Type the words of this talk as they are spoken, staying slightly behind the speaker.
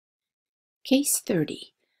Case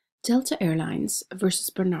 30, Delta Airlines versus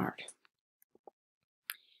Bernard.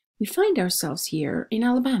 We find ourselves here in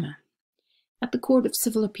Alabama, at the Court of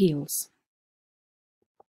Civil Appeals.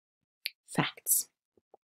 Facts.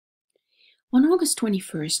 On August 21,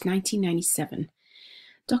 1997,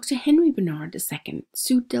 Dr. Henry Bernard II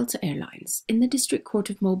sued Delta Airlines in the District Court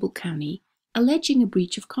of Mobile County, alleging a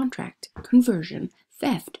breach of contract, conversion,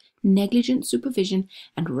 theft, negligent supervision,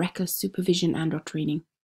 and reckless supervision and/or training.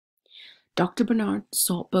 Dr. Bernard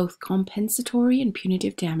sought both compensatory and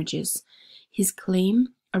punitive damages. His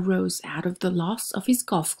claim arose out of the loss of his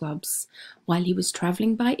golf clubs while he was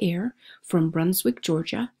traveling by air from Brunswick,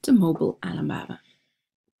 Georgia to Mobile, Alabama.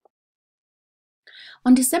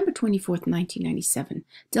 On December 24, 1997,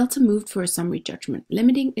 Delta moved for a summary judgment,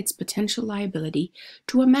 limiting its potential liability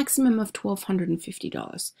to a maximum of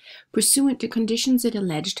 $1,250, pursuant to conditions it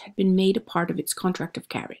alleged had been made a part of its contract of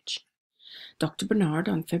carriage. Dr. Bernard,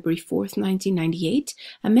 on February 4, 1998,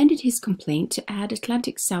 amended his complaint to add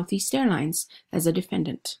Atlantic Southeast Airlines as a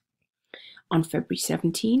defendant. On February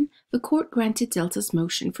 17, the court granted Delta's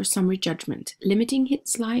motion for summary judgment, limiting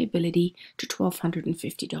its liability to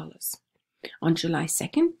 $1,250. On July 2,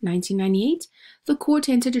 1998, the court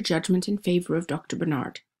entered a judgment in favor of Dr.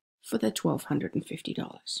 Bernard for the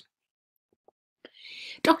 $1,250.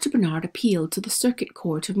 Dr. Bernard appealed to the Circuit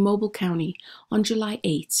Court of Mobile County on July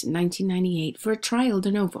 8, 1998 for a trial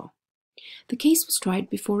de novo. The case was tried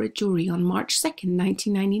before a jury on March 2,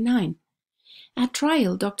 1999. At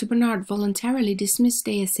trial, Dr. Bernard voluntarily dismissed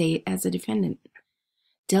ASA as a defendant.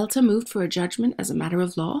 Delta moved for a judgment as a matter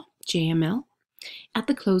of law, JML, at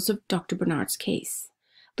the close of Dr. Bernard's case.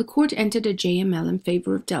 The court entered a JML in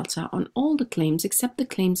favor of Delta on all the claims except the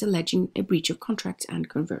claims alleging a breach of contract and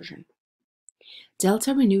conversion.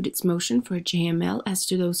 Delta renewed its motion for a JML as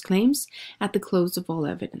to those claims at the close of all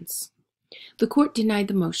evidence. The court denied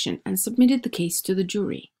the motion and submitted the case to the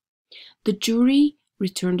jury. The jury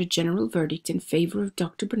returned a general verdict in favor of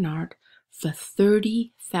Dr. Bernard for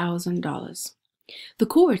 $30,000. The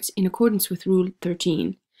court, in accordance with Rule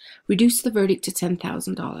 13, reduced the verdict to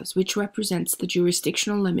 $10,000, which represents the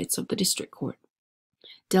jurisdictional limits of the district court.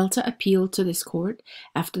 Delta appealed to this court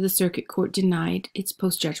after the circuit court denied its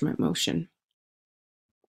post-judgment motion.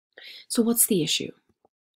 So what's the issue?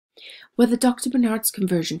 Whether Dr. Bernard's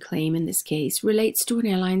conversion claim in this case relates to an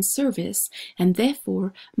airline service and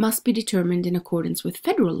therefore must be determined in accordance with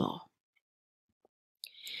federal law.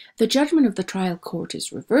 The judgment of the trial court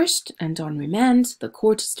is reversed, and on remand, the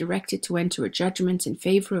court is directed to enter a judgment in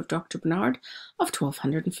favor of Dr. Bernard of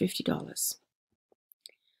 $1,250.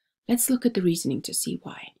 Let's look at the reasoning to see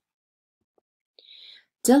why.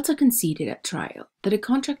 Delta conceded at trial that a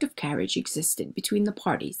contract of carriage existed between the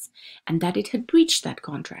parties and that it had breached that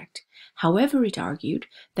contract. However, it argued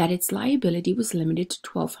that its liability was limited to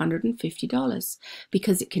 $1,250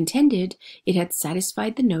 because it contended it had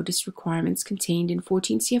satisfied the notice requirements contained in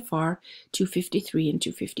 14 CFR 253 and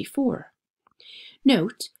 254.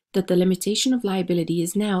 Note that the limitation of liability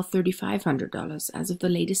is now $3,500 as of the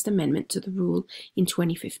latest amendment to the rule in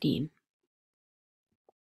 2015.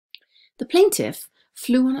 The plaintiff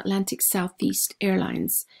flew on Atlantic Southeast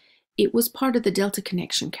Airlines. It was part of the Delta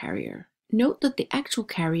Connection carrier. Note that the actual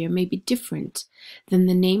carrier may be different than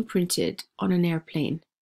the name printed on an airplane,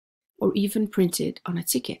 or even printed on a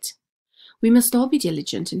ticket. We must all be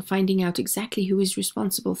diligent in finding out exactly who is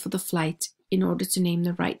responsible for the flight in order to name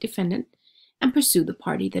the right defendant and pursue the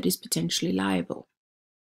party that is potentially liable.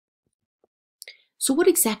 So what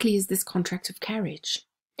exactly is this contract of carriage?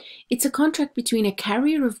 It's a contract between a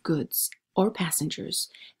carrier of goods or passengers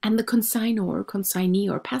and the consignor, consignee,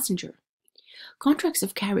 or passenger. Contracts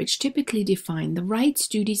of carriage typically define the rights,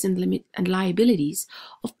 duties, and liabilities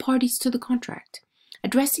of parties to the contract,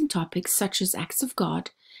 addressing topics such as acts of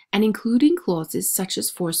God and including clauses such as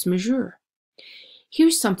force majeure.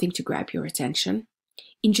 Here's something to grab your attention.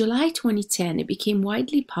 In July 2010, it became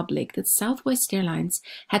widely public that Southwest Airlines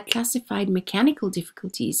had classified mechanical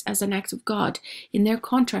difficulties as an act of God in their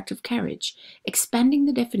contract of carriage, expanding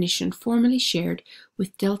the definition formerly shared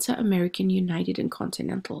with Delta, American, United, and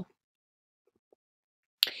Continental.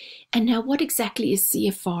 And now what exactly is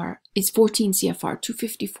 14 CFR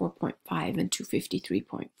 254.5 and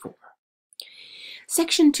 253.4?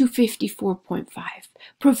 Section 254.5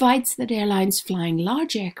 provides that airlines flying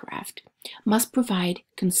large aircraft must provide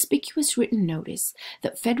conspicuous written notice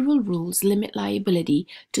that federal rules limit liability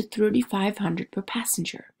to $3,500 per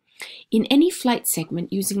passenger. In any flight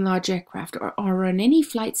segment using large aircraft or on any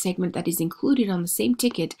flight segment that is included on the same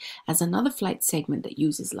ticket as another flight segment that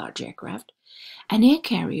uses large aircraft, an air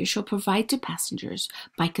carrier shall provide to passengers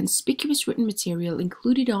by conspicuous written material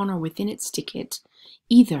included on or within its ticket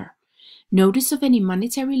either notice of any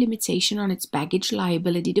monetary limitation on its baggage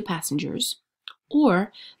liability to passengers,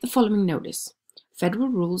 or the following notice. Federal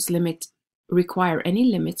rules require any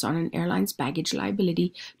limits on an airline's baggage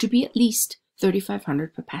liability to be at least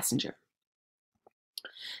 $3,500 per passenger.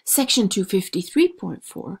 Section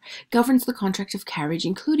 253.4 governs the contract of carriage,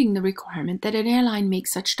 including the requirement that an airline make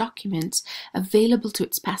such documents available to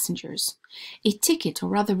its passengers. A ticket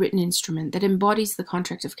or other written instrument that embodies the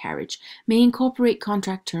contract of carriage may incorporate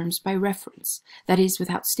contract terms by reference, that is,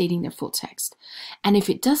 without stating their full text, and if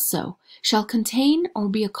it does so, shall contain or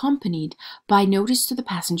be accompanied by notice to the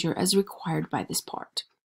passenger as required by this part.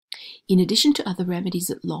 In addition to other remedies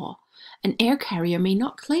at law, an air carrier may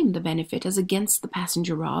not claim the benefit as against the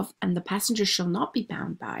passenger of, and the passenger shall not be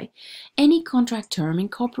bound by, any contract term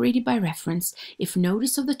incorporated by reference if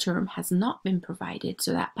notice of the term has not been provided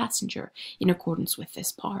to that passenger in accordance with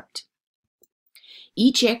this part.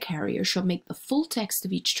 Each air carrier shall make the full text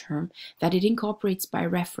of each term that it incorporates by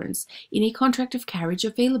reference in a contract of carriage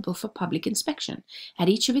available for public inspection at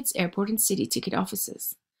each of its airport and city ticket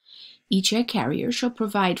offices. Each air carrier shall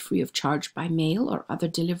provide free of charge by mail or other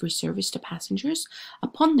delivery service to passengers,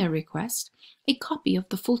 upon their request, a copy of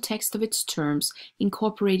the full text of its terms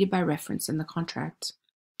incorporated by reference in the contract.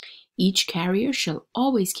 Each carrier shall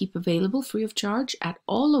always keep available free of charge at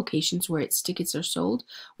all locations where its tickets are sold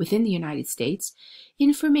within the United States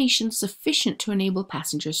information sufficient to enable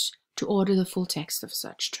passengers to order the full text of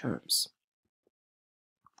such terms.